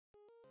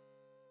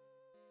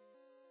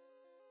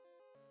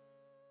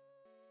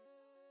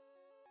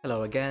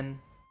Hello again,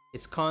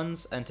 it's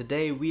Cons, and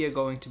today we are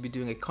going to be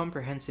doing a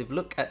comprehensive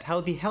look at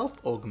how the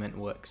health augment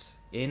works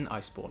in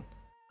Iceborne.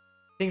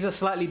 Things are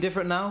slightly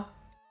different now,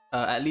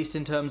 at least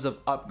in terms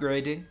of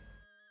upgrading,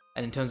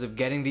 and in terms of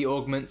getting the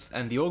augments,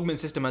 and the augment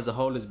system as a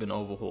whole has been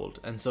overhauled,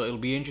 and so it'll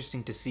be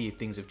interesting to see if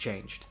things have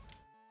changed.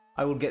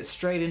 I will get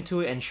straight into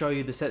it and show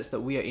you the sets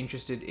that we are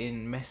interested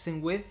in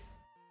messing with.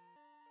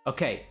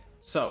 Okay,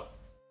 so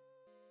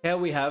here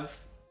we have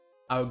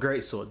our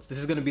greatswords. This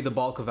is going to be the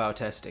bulk of our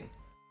testing.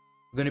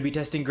 We're going to be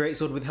testing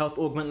greatsword with health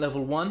augment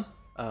level 1.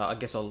 I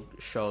guess I'll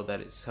show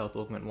that it's health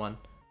augment 1.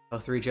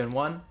 Health regen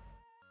 1,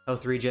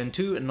 health regen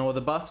 2 and no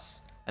other buffs,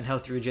 and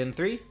health regen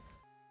 3.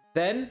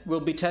 Then we'll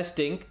be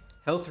testing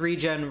health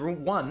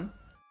regen 1,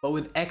 but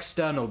with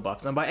external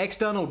buffs. And by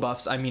external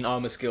buffs, I mean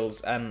armor skills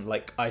and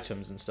like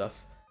items and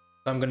stuff.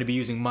 So I'm going to be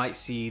using might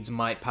seeds,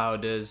 might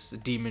powders,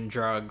 demon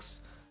drugs.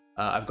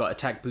 I've got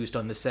attack boost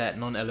on the set,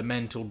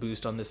 non-elemental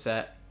boost on the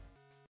set.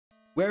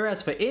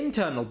 Whereas for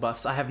internal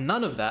buffs, I have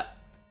none of that.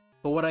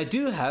 But what I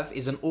do have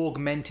is an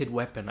augmented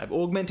weapon. I've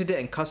augmented it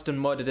and custom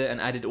modded it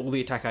and added all the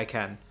attack I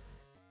can.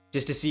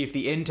 Just to see if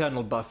the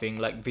internal buffing,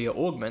 like via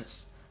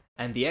augments,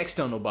 and the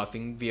external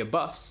buffing via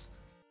buffs,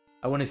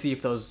 I want to see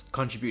if those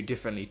contribute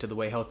differently to the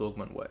way health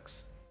augment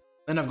works.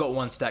 Then I've got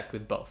one stacked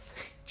with both,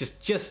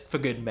 just for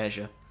good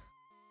measure.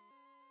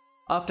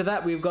 After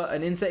that, we've got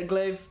an insect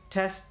glaive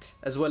test,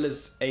 as well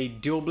as a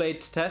dual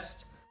blades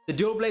test. The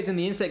dual blades and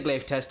the insect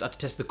glaive test are to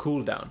test the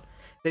cooldown.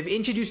 They've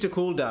introduced a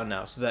cooldown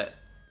now, so that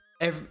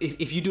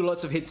if you do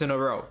lots of hits in a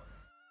row,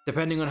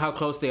 depending on how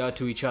close they are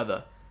to each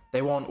other,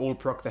 they won't all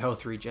proc the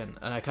health regen,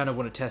 and I kind of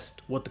want to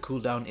test what the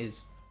cooldown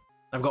is.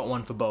 I've got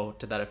one for bow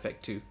to that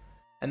effect too.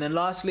 And then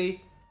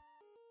lastly,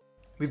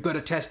 we've got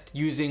a test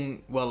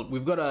using, well,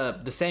 we've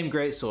got the same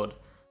greatsword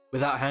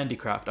without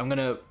handicraft. I'm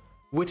gonna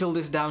whittle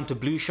this down to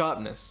blue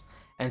sharpness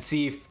and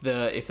see if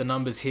the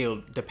numbers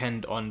healed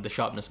depend on the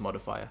sharpness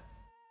modifier.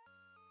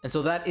 And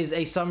so that is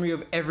a summary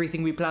of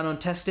everything we plan on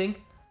testing.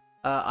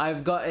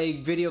 I've got a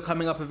video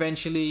coming up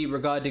eventually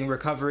regarding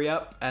recovery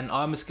up and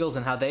armor skills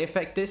and how they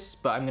affect this,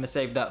 but I'm going to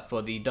save that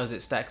for the Does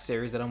It Stack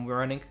series that I'm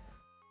running.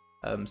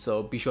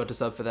 So be sure to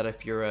sub for that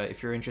if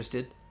you're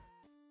interested.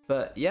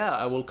 But yeah,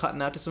 I will cut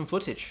now to some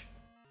footage.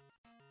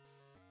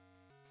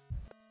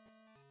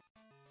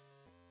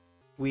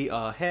 We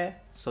are here,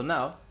 so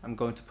now I'm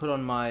going to put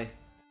on my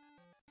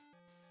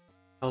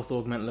health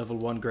augment level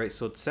 1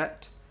 greatsword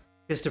set,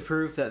 just to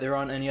prove that there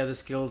aren't any other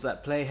skills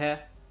at play here.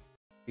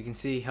 We can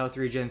see health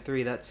regen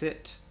 3, that's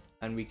it.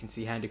 And we can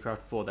see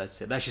handicraft 4,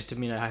 that's it. That's just to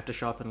mean I have to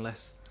sharpen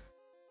less.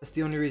 That's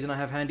the only reason I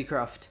have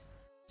handicraft.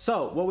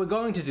 So, what we're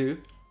going to do,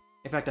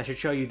 in fact I should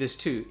show you this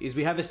too, is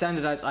we have a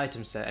standardized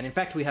item set. And in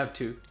fact we have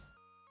two.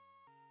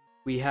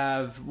 We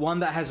have one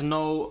that has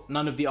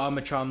none of the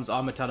armor charms,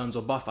 armor talons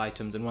or buff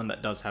items, and one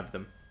that does have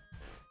them.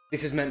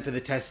 This is meant for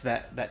the tests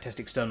that test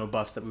external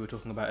buffs that we were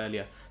talking about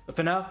earlier. But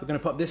for now, we're going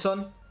to pop this on.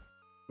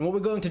 And what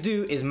we're going to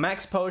do is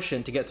max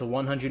potion to get to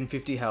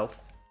 150 health.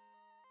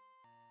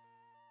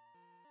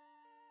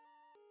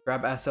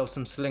 Grab ourselves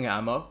some slinger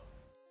ammo.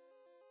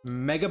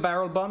 Mega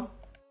barrel bomb.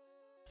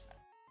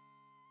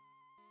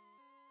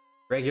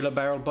 Regular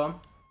barrel bomb.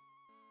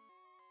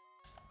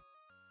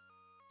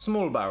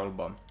 Small barrel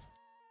bomb.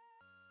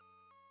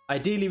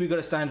 Ideally, we got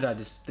to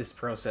standardize this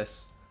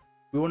process.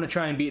 We want to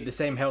try and beat the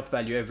same health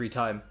value every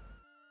time.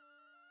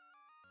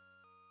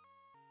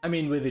 I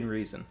mean, within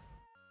reason.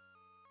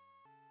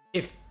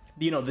 If,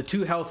 you know, the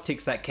 2 health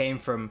ticks that came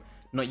from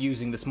not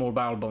using the small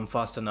barrel bomb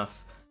fast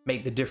enough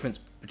make the difference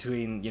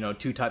between, you know,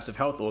 2 types of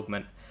health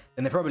augment,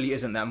 then there probably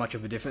isn't that much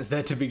of a difference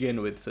there to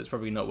begin with, so it's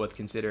probably not worth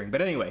considering.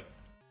 But anyway,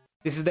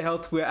 this is the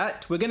health we're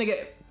at. We're going to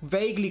get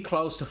vaguely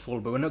close to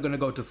full, but we're not going to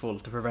go to full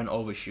to prevent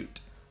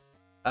overshoot.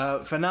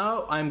 For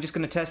now, I'm just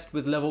going to test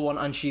with level 1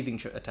 unsheathing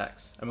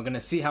attacks, and we're going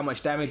to see how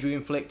much damage we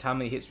inflict, how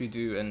many hits we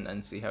do,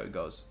 and see how it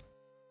goes.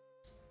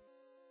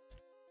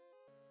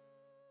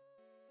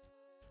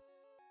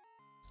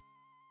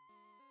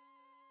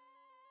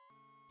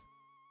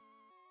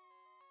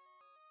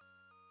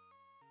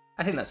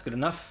 I think that's good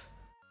enough.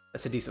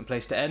 That's a decent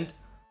place to end.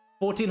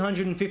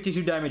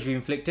 1452 damage we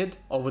inflicted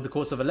over the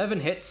course of 11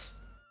 hits,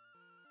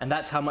 and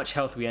that's how much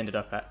health we ended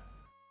up at.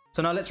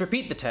 So now let's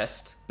repeat the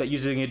test, but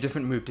using a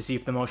different move to see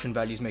if the motion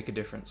values make a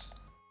difference.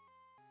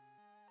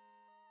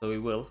 So we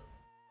will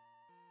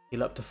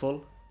heal up to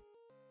full.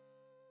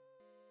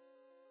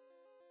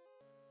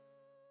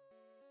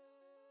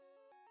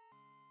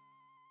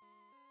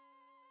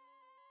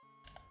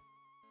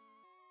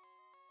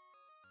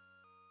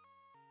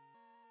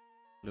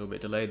 A little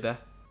bit delayed there.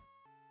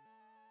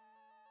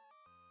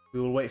 We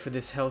will wait for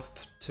this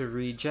health to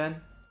regen.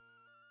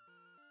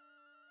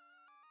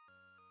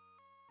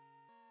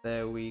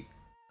 There we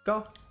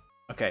go.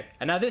 Okay,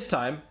 and now this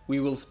time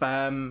we will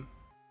spam,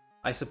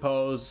 I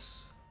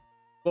suppose.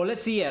 Well,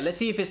 let's see. Yeah, let's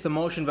see if it's the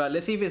motion value.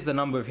 Let's see if it's the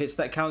number of hits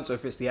that counts or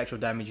if it's the actual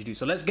damage you do.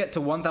 So let's get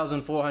to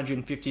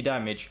 1,450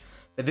 damage,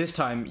 but this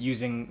time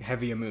using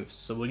heavier moves.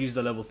 So we'll use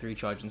the level 3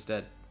 charge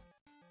instead.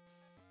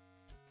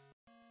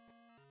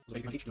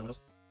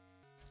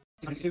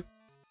 672,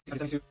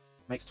 672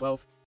 makes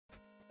 12.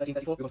 13,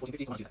 34, we want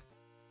 14, 50, so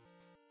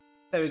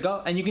there we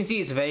go, and you can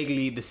see it's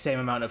vaguely the same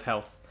amount of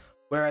health.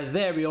 Whereas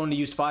there we only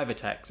used 5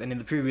 attacks, and in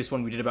the previous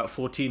one we did about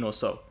 14 or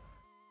so.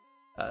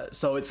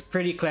 So it's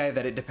pretty clear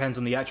that it depends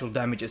on the actual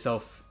damage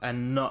itself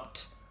and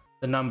not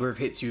the number of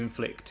hits you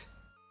inflict.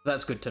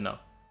 That's good to know.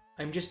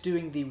 I'm just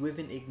doing the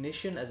Within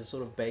Ignition as a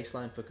sort of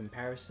baseline for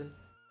comparison.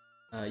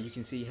 You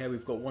can see here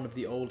we've got one of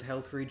the old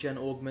health regen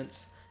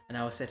augments, and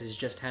our set is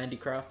just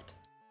handicraft.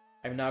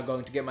 I'm now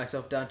going to get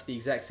myself down to the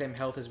exact same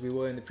health as we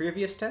were in the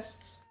previous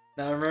tests.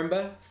 Now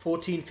remember,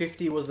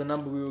 1450 was the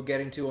number we were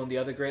getting to on the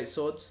other great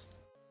swords.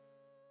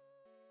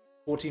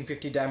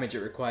 1450 damage it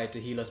required to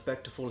heal us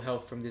back to full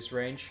health from this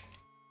range.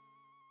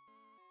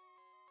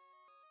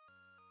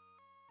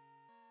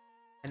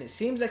 And it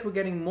seems like we're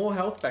getting more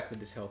health back with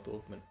this health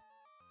augment.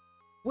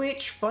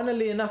 Which,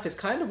 funnily enough, is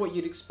kind of what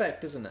you'd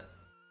expect, isn't it?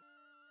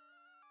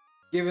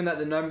 Given that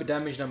the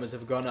damage numbers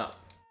have gone up,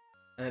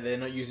 and that they're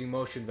not using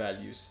motion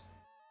values.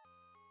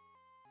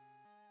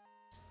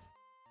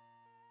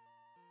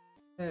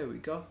 There we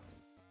go.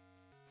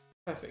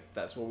 Perfect,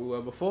 that's what we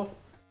were before.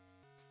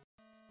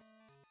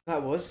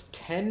 That was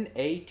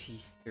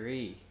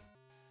 1083.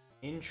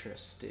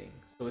 Interesting.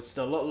 So it's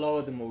still a lot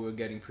lower than what we were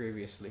getting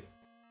previously.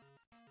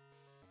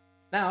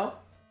 Now,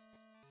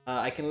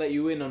 I can let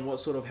you in on what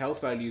sort of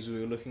health values we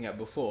were looking at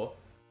before.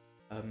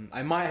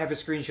 I might have a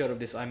screenshot of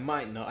this, I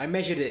might not. I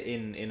measured it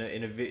in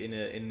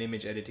an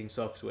image editing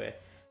software,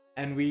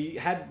 and we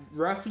had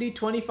roughly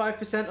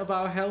 25% of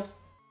our health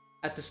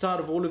at the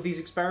start of all of these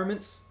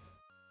experiments.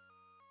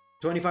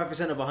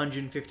 25% of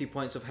 150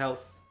 points of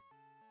health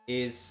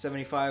is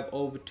 75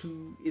 over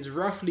 2, is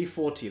roughly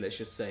 40, let's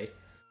just say.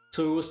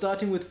 So we were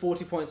starting with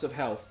 40 points of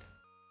health.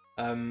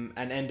 And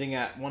ending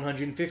at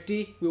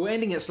 150. We were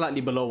ending at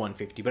slightly below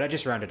 150, but I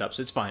just rounded up,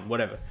 so it's fine,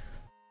 whatever.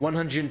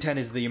 110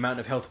 is the amount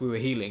of health we were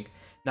healing.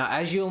 Now,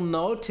 as you'll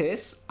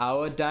notice,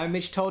 our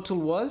damage total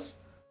was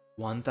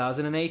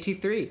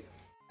 1083.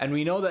 And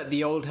we know that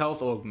the old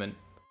health augment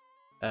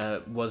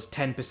was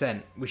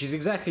 10%, which is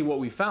exactly what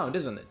we found,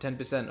 isn't it?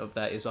 10% of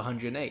that is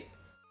 108.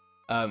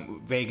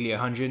 Vaguely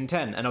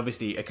 110, and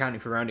obviously accounting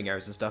for rounding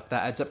errors and stuff,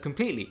 that adds up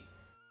completely.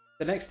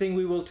 The next thing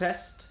we will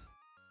test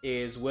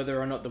is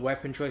whether or not the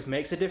weapon choice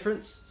makes a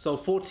difference. So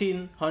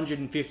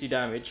 1450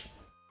 damage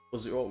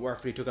was what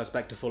roughly took us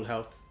back to full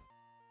health.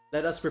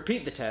 Let us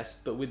repeat the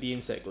test, but with the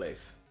insect glaive.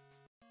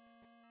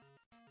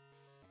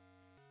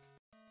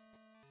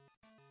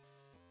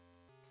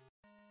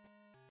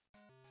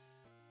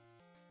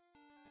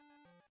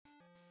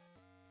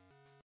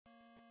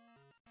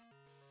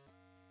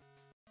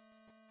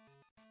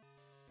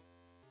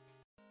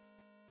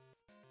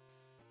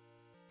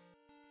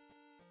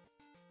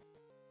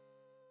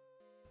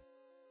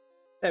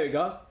 There we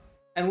go.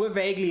 And we're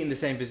vaguely in the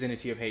same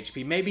vicinity of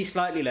HP, maybe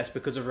slightly less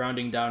because of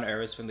rounding down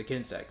errors from the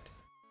Kinsect.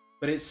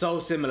 But it's so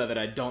similar that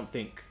I don't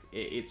think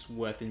it's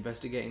worth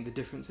investigating the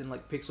difference in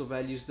like pixel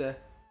values there.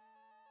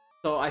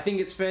 So I think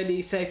it's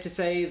fairly safe to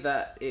say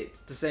that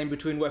it's the same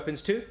between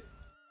weapons too,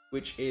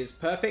 which is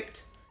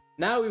perfect.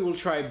 Now we will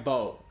try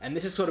bow, and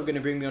this is sort of going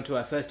to bring me on to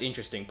our first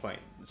interesting point.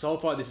 So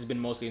far this has been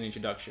mostly an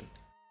introduction.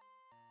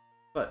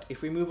 But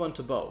if we move on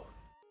to bow,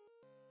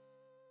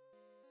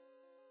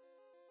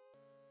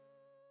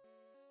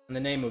 and the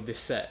name of this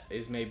set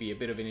is maybe a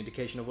bit of an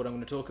indication of what I'm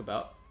going to talk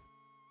about.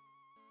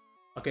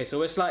 Okay, so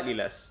we're slightly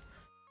less.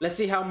 Let's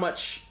see how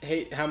much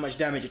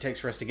damage it takes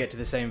for us to get to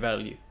the same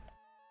value.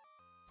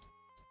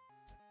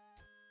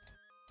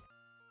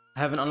 I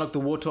haven't unlocked the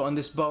water on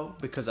this bow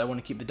because I want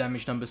to keep the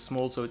damage numbers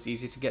small so it's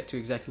easy to get to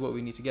exactly what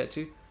we need to get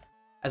to.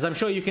 As I'm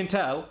sure you can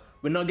tell,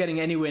 we're not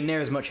getting anywhere near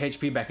as much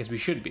HP back as we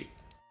should be.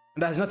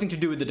 And that has nothing to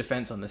do with the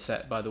defense on the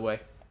set, by the way.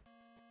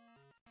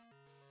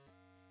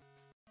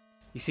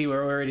 You see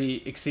we're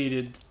already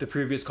exceeded the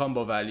previous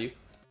combo value.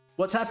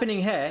 What's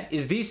happening here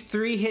is these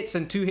 3 hits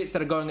and 2 hits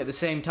that are going at the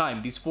same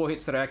time, these 4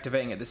 hits that are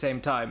activating at the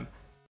same time,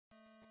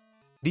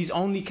 these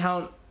only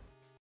count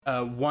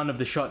one of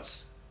the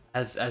shots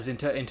as in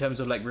terms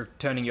of like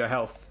returning your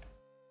health.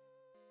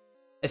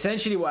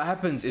 Essentially what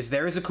happens is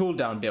there is a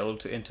cooldown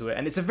built into it,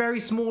 and it's a very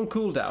small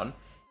cooldown.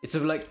 It's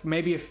of like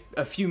maybe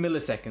a few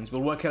milliseconds.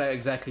 We'll work it out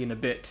exactly in a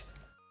bit.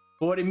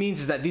 But what it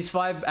means is that these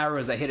 5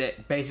 arrows that hit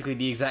at basically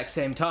the exact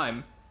same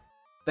time,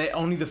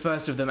 only the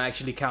first of them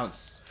actually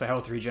counts for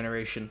health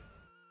regeneration.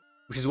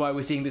 Which is why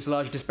we're seeing this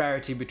large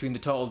disparity between the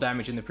total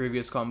damage in the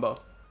previous combo,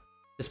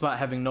 despite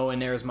having nowhere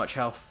near as much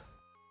health.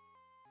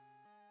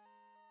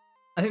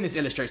 I think this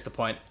illustrates the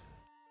point.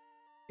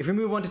 If we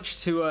move on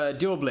to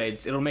dual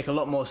blades, it'll make a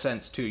lot more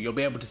sense too. You'll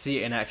be able to see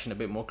it in action a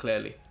bit more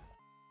clearly.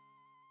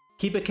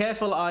 Keep a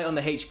careful eye on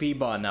the HP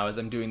bar now as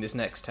I'm doing this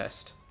next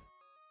test.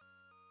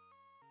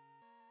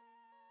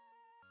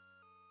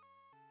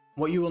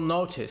 What you will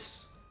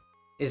notice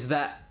is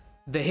that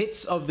the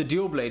hits of the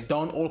dual blade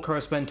don't all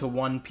correspond to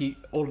one piece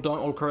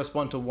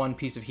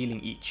of healing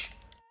each.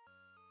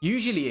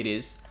 Usually it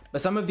is,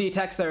 but some of the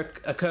attacks that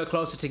occur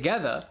closer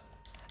together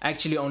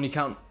actually only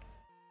count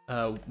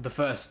the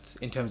first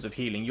in terms of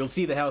healing. You'll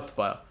see the health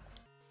bar.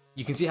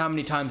 You can see how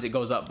many times it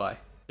goes up by,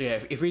 So yeah,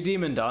 if we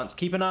demon dance,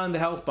 keep an eye on the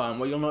health bar, and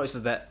what you'll notice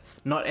is that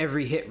not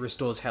every hit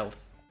restores health.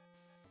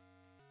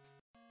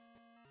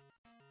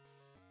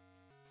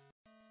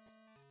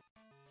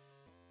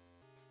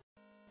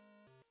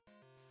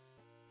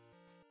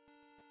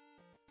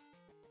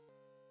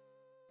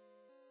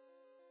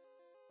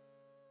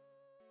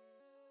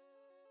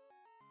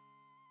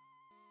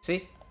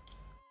 See?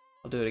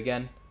 I'll do it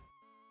again.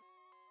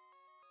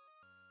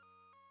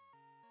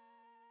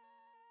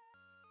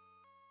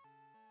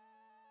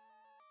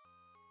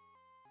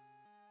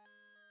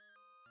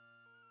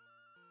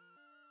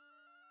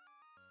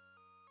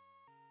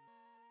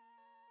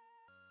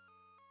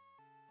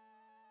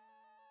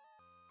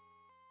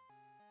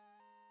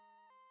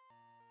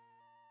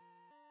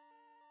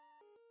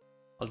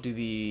 I'll do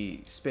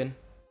the spin.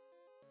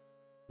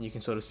 You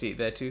can sort of see it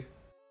there too.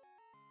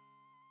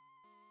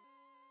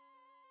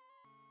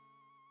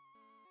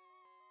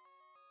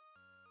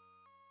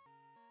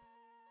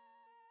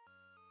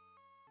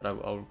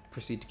 But I'll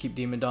proceed to keep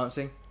demon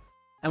dancing.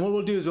 And what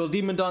we'll do is we'll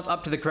demon dance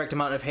up to the correct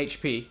amount of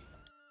HP.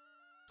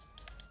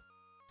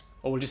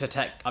 Or we'll just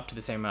attack up to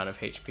the same amount of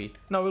HP.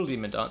 No, we'll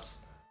demon dance.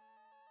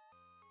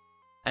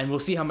 And we'll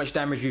see how much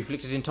damage we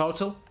inflicted in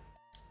total.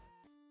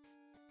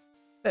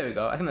 There we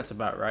go, I think that's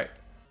about right.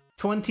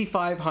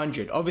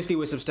 2500. Obviously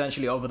we're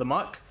substantially over the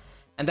mark.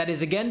 And that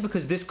is again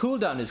because this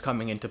cooldown is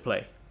coming into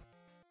play.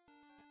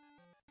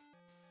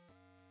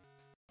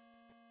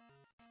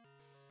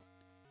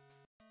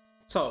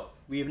 So,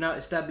 we have now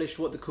established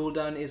what the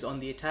cooldown is on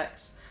the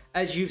attacks.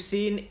 As you've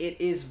seen,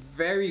 it is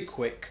very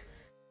quick.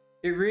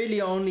 It really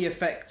only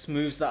affects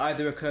moves that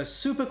either occur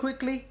super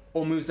quickly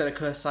or moves that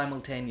occur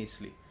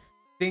simultaneously.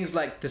 Things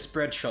like the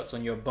spread shots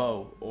on your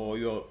bow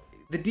or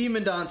the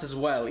demon dance as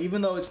well,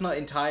 even though it's not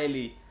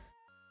entirely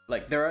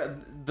like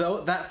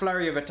that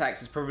flurry of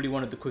attacks is probably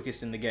one of the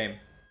quickest in the game.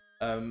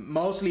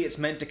 Mostly it's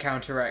meant to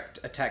counteract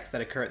attacks that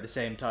occur at the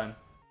same time.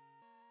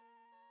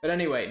 But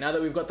anyway, now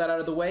that we've got that out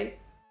of the way,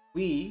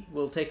 we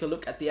will take a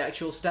look at the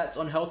actual stats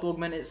on Health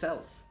Augment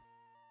itself.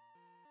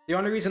 The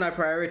only reason I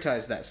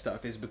prioritize that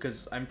stuff is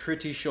because I'm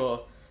pretty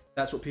sure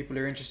that's what people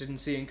are interested in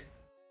seeing.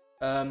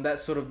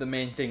 That's sort of the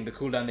main thing, the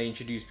cooldown they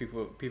introduced.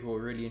 People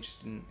were really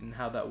interested in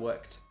how that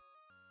worked.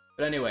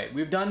 But anyway,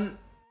 we've done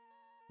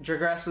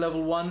Dragrass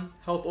level 1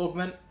 Health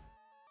Augment.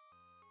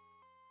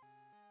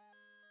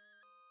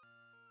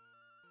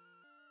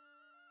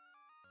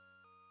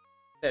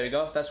 There we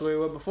go, that's where we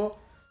were before.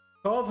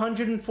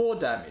 1204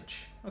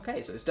 damage.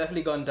 Okay, so it's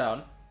definitely gone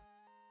down.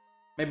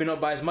 Maybe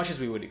not by as much as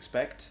we would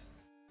expect.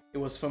 It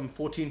was from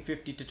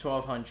 1450 to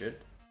 1200.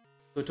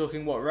 We're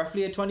talking what,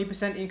 roughly a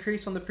 20%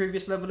 increase on the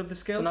previous level of the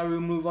skill. So now we'll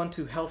move on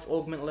to Health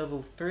Augment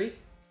level 3.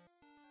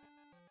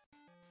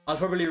 I'll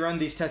probably run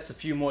these tests a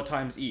few more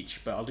times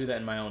each, but I'll do that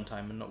in my own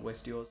time and not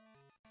waste yours.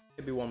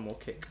 Maybe one more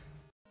kick.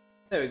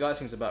 There we go, that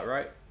seems about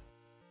right.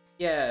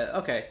 Yeah,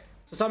 okay.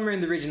 So somewhere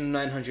in the region of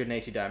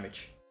 980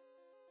 damage.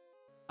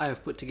 I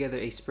have put together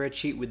a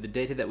spreadsheet with the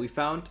data that we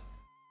found.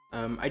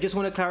 I just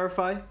want to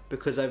clarify,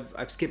 because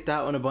I've skipped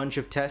out on a bunch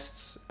of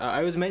tests.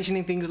 I was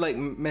mentioning things like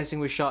messing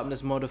with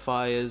sharpness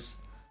modifiers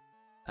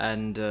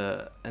and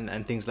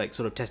things like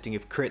sort of testing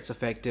if crits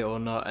affect it or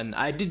not, and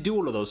I did do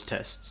all of those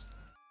tests.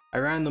 I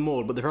ran them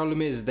all, but the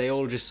problem is they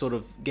all just sort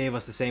of gave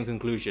us the same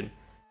conclusion,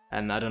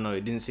 and I don't know,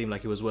 it didn't seem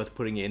like it was worth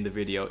putting it in the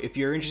video. If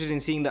you're interested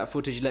in seeing that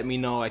footage, let me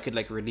know. I could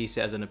like release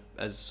it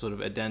as sort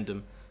of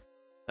addendum.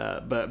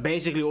 But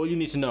basically all you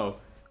need to know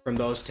from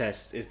those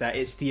tests is that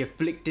it's the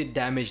afflicted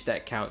damage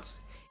that counts.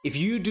 If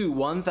you do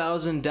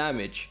 1000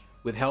 damage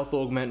with Health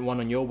Augment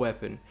 1 on your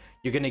weapon,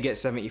 you're gonna get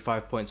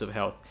 75 points of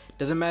health.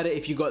 Doesn't matter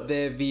if you got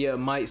there via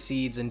Might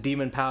Seeds and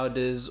Demon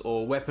Powders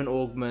or Weapon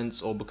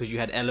Augments, or because you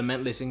had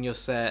Elementalist in your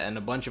set and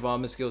a bunch of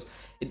armor skills.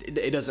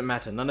 It doesn't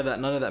matter. None of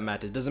that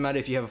matters. Doesn't matter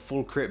if you have a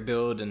full crit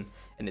build and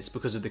it's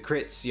because of the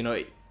crits. You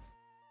know,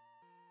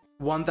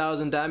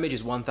 1000 damage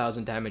is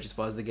 1000 damage as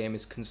far as the game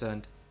is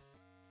concerned.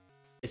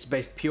 It's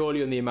based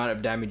purely on the amount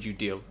of damage you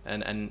deal,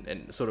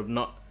 and sort of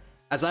not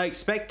as I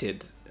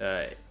expected.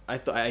 I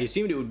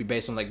assumed it would be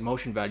based on like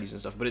motion values and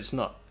stuff, but it's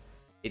not.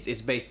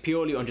 It's based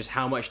purely on just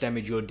how much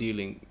damage you're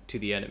dealing to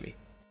the enemy.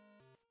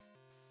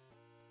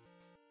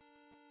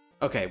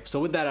 Okay, so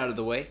with that out of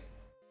the way,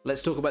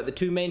 let's talk about the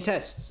two main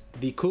tests: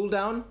 the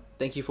cooldown.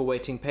 Thank you for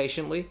waiting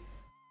patiently,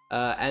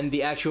 and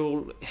the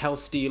actual health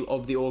steal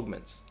of the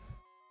augments.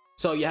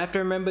 So you have to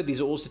remember, these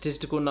are all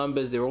statistical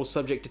numbers, they're all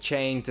subject to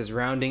change, there's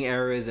rounding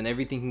errors and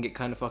everything can get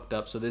kind of fucked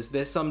up, so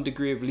there's some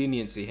degree of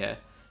leniency here.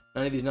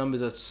 None of these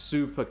numbers are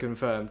super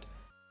confirmed.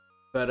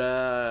 But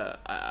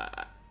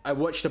I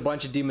watched a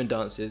bunch of demon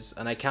dances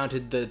and I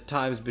counted the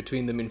times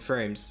between them in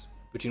frames,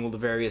 between all the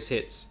various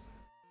hits.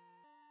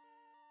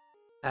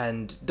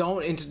 And you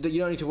don't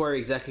need to worry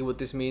exactly what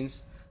this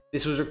means.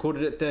 This was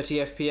recorded at 30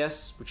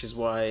 FPS, which is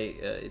why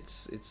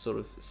it's sort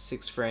of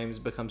 6 frames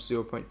becomes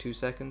 0.2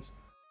 seconds.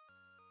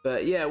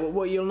 But yeah,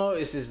 what you'll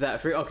notice is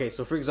that,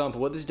 so for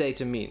example, what this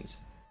data means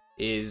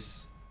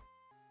is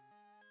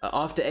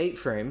after 8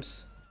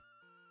 frames,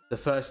 the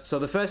first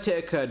hit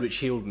occurred which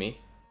healed me.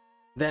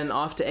 Then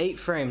after 8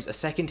 frames, a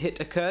second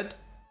hit occurred,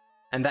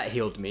 and that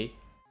healed me.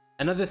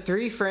 Another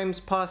 3 frames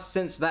passed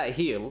since that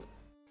heal,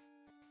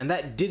 and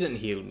that didn't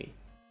heal me.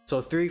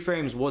 So 3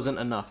 frames wasn't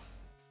enough.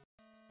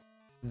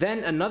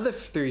 Then another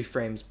 3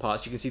 frames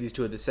passed. You can see these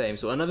two are the same.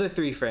 So another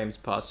 3 frames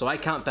passed. So I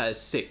count that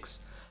as 6.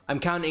 I'm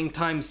counting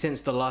time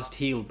since the last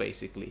heal,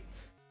 basically.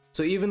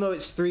 So even though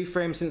it's 3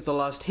 frames since the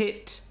last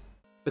hit,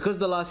 because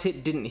the last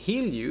hit didn't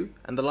heal you,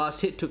 and the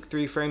last hit took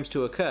 3 frames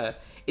to occur,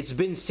 it's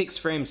been 6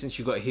 frames since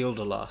you got healed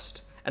the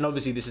last. And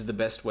obviously this is the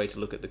best way to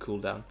look at the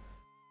cooldown.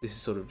 This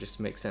sort of just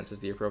makes sense as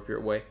the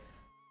appropriate way.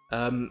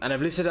 And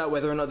I've listed out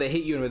whether or not they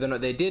hit you and whether or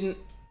not they didn't.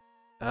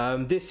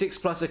 This 6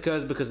 plus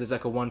occurs because there's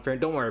like a 1 frame.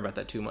 Don't worry about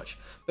that too much.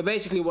 But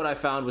basically what I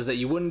found was that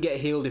you wouldn't get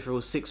healed if it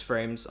was 6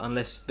 frames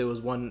unless there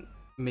was 1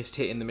 missed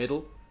hit in the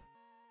middle.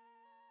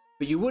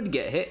 But you would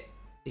get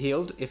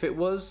healed if it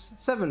was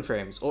 7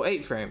 frames or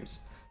 8 frames.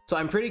 So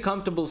I'm pretty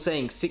comfortable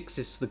saying 6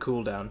 is the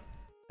cooldown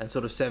and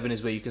sort of 7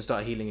 is where you can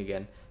start healing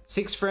again.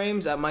 6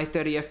 frames at my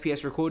 30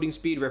 FPS recording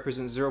speed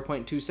represents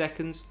 0.2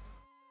 seconds,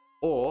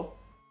 or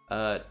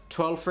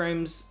 12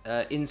 frames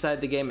inside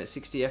the game at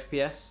 60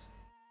 FPS.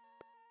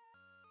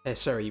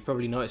 Sorry, you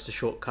probably noticed a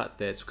shortcut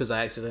there. It's because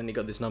I accidentally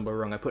got this number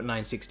wrong. I put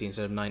 960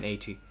 instead of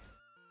 980.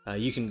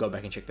 You can go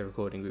back and check the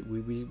recording.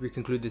 We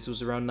conclude this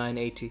was around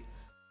 980.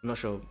 I'm not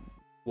sure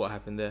what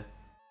happened there,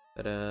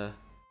 but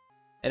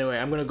anyway,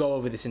 I'm gonna go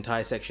over this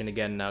entire section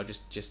again now,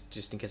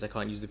 just in case I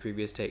can't use the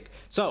previous take.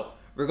 So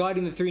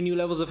regarding the 3 new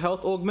levels of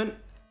health augment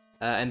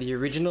and the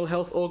original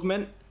health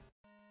augment,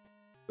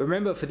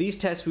 remember for these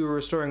tests we were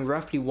restoring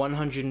roughly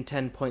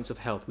 110 points of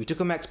health. We took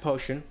a max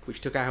potion,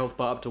 which took our health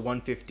bar up to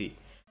 150.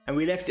 And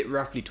we left it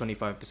roughly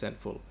 25%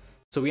 full.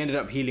 So we ended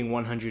up healing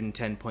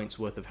 110 points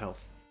worth of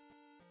health.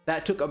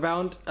 That took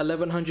around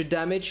 1100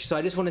 damage. So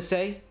I just want to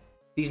say,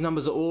 these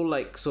numbers are all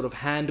like sort of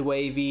hand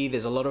wavy.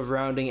 There's a lot of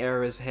rounding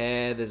errors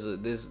here.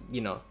 There's you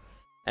know,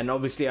 and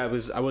obviously I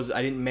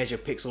didn't measure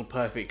pixel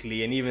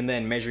perfectly. And even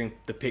then measuring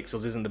the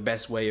pixels isn't the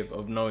best way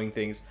of knowing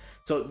things.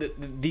 So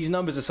these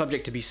numbers are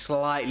subject to be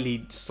slightly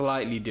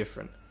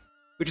different.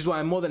 Which is why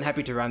I'm more than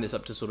happy to round this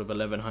up to sort of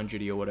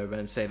 1100 or whatever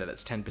and say that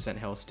that's 10%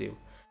 health steal.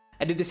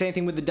 I did the same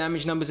thing with the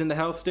damage numbers in the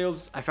health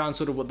steals. I found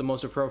sort of what the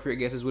most appropriate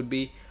guesses would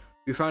be.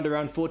 We found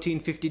around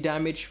 1450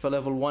 damage for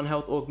level 1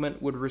 health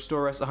augment would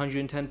restore us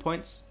 110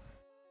 points.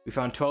 We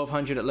found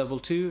 1200 at level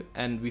 2,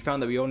 and we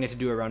found that we only had to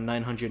do around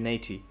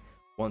 980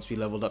 once we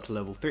leveled up to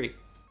level 3.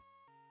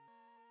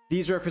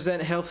 These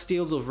represent health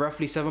steals of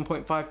roughly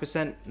 7.5%,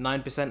 9%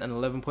 and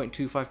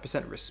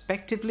 11.25%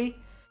 respectively.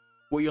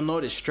 What you'll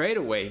notice straight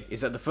away is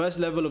that the first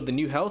level of the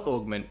new health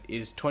augment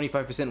is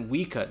 25%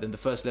 weaker than the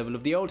first level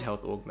of the old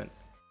health augment.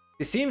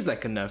 This seems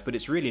like a nerf, but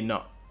it's really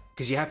not,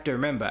 because you have to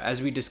remember,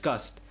 as we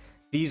discussed,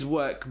 these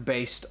work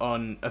based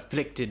on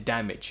afflicted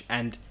damage,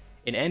 and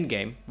in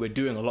endgame we're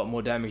doing a lot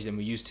more damage than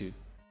we used to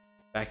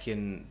back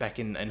in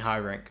high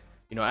rank.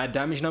 You know, our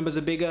damage numbers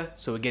are bigger,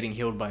 so we're getting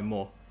healed by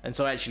more, and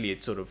so actually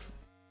it sort of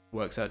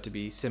works out to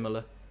be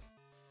similar.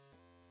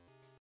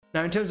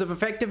 Now in terms of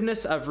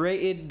effectiveness, I've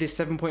rated this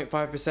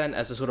 7.5%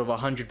 as a sort of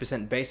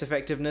 100% base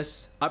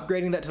effectiveness.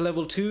 Upgrading that to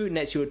level 2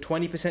 nets you a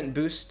 20%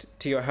 boost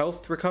to your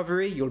health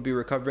recovery. You'll be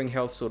recovering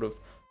health sort of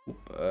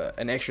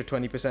an extra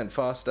 20%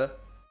 faster,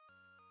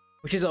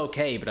 which is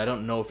okay, but I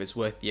don't know if it's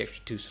worth the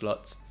extra 2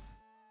 slots.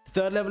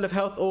 The 3rd level of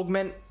health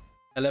augment,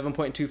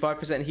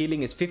 11.25%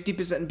 healing, is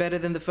 50% better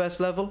than the first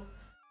level,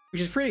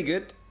 which is pretty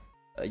good.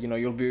 You know,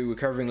 you'll be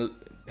recovering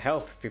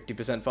health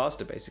 50%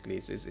 faster basically.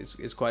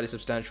 It's quite a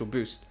substantial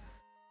boost.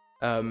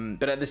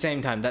 But at the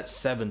same time, that's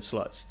 7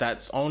 slots.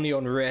 That's only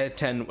on rare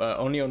 10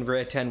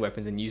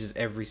 weapons and uses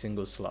every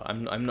single slot.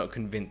 I'm not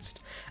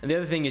convinced. And the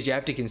other thing is you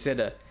have to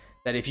consider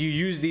that if you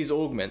use these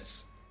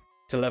augments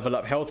to level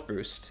up health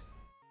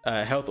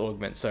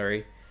augment,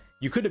 sorry,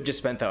 you could have just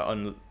spent that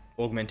on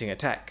augmenting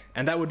attack,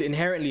 and that would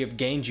inherently have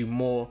gained you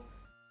more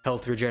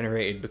health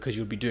regenerated because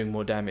you'd be doing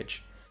more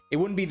damage. It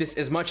wouldn't be this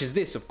as much as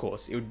this, of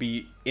course. It would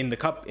be in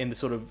the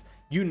sort of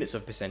units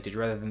of percentage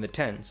rather than the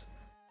tens.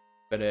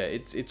 But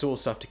it's all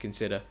stuff to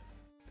consider.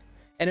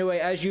 Anyway,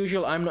 as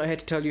usual, I'm not here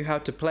to tell you how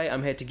to play.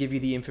 I'm here to give you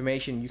the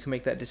information. You can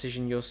make that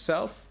decision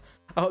yourself.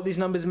 I hope these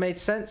numbers made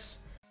sense.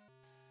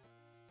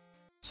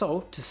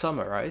 So, to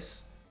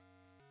summarize,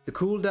 the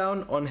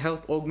cooldown on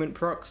health augment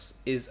procs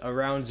is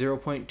around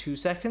 0.2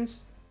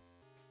 seconds.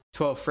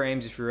 12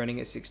 frames if you're running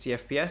at 60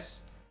 FPS.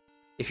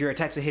 If your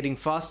attacks are hitting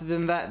faster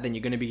than that, then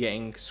you're going to be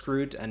getting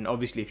screwed. And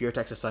obviously, if your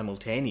attacks are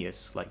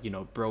simultaneous, like, you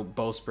know,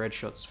 bow spread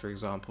shots, for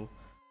example,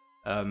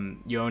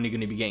 you're only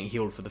going to be getting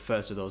healed for the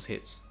first of those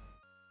hits.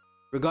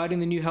 Regarding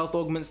the new health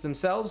augments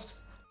themselves,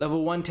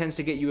 level 1 tends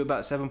to get you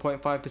about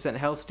 7.5%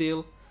 health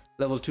steal,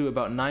 level 2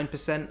 about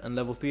 9%, and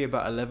level 3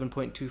 about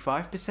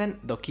 11.25%,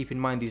 though keep in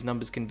mind these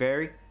numbers can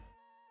vary.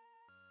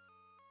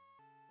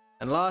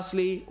 And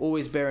lastly,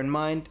 always bear in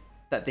mind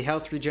that the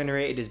health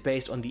regenerated is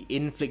based on the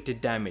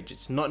inflicted damage.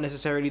 It's not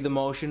necessarily the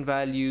motion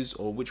values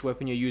or which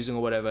weapon you're using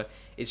or whatever,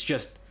 it's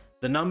just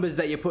the numbers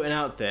that you're putting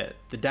out there,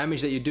 the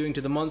damage that you're doing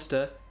to the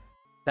monster.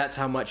 That's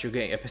how much you're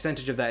getting. A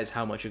percentage of that is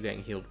how much you're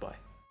getting healed by.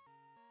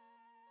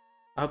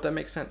 I hope that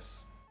makes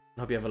sense.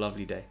 I hope you have a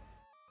lovely day.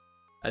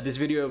 This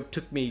video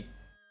took me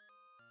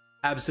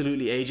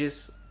absolutely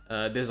ages.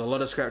 There's a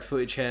lot of scrapped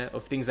footage here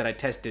of things that I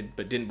tested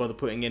but didn't bother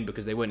putting in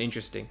because they weren't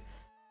interesting.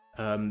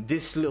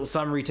 This little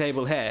summary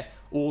table here,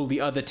 all the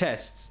other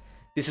tests,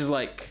 this is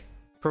like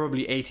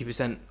probably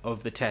 80%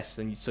 of the tests,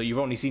 and so you've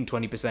only seen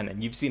 20%,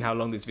 and you've seen how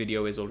long this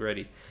video is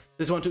already.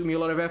 This one took me a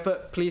lot of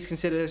effort. Please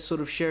consider sort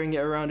of sharing it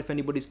around if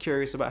anybody's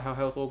curious about how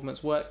health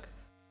augments work.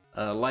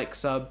 Like,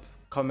 sub,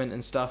 comment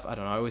and stuff. I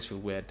don't know, I always feel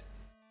weird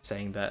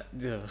saying that.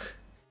 Ugh.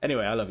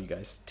 Anyway, I love you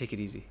guys. Take it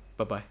easy.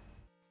 Bye bye.